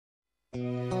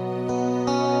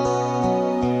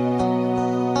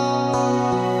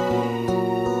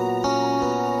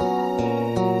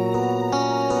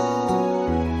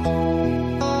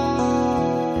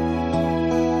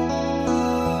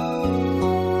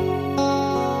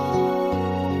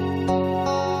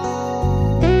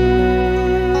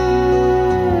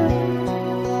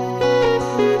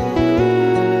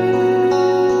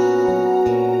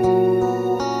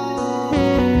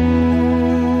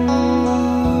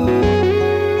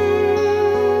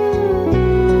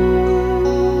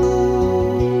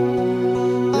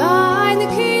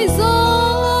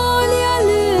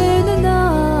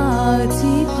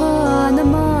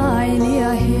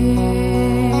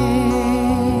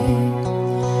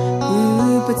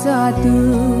Kyhpachatu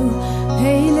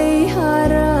Hnei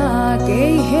hara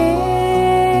Kyhe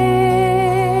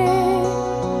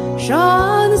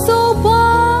Shan so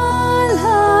pal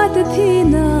hat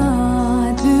thina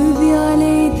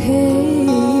duvyale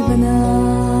thevana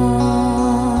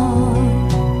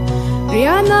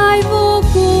Rianai vo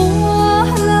ko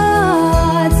hala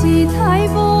chi thai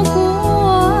vo ko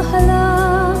hala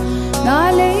na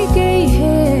le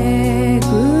Kyhe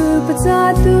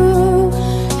Kyhpachatu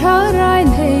Rai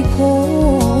Hnei ko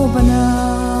bana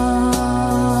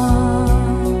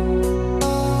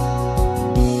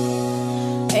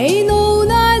Ei no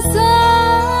na sa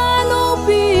no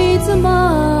pi chama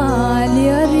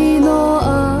liari no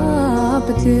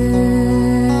apte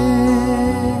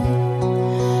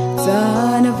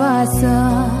Zanavasa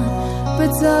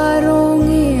pazarong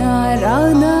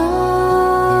iarana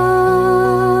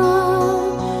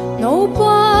No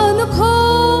pa no ko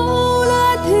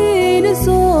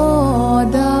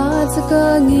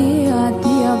Kangi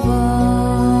atiava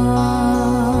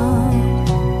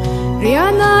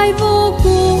Rianai vo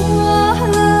ko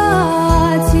hala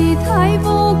chi thai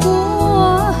vo ko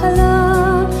hala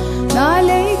na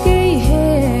le Kyhe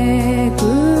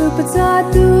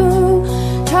Kyhpachatu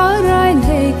Rai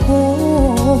Hnei ko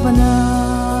bana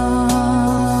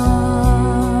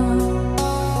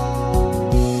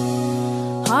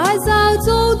ha zao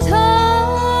zou tha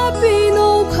pi no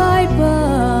khai pa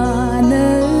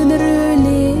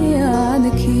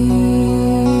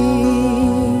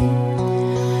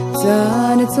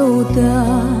Zana Zuda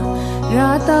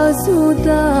Rata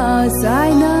Suda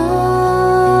Zaina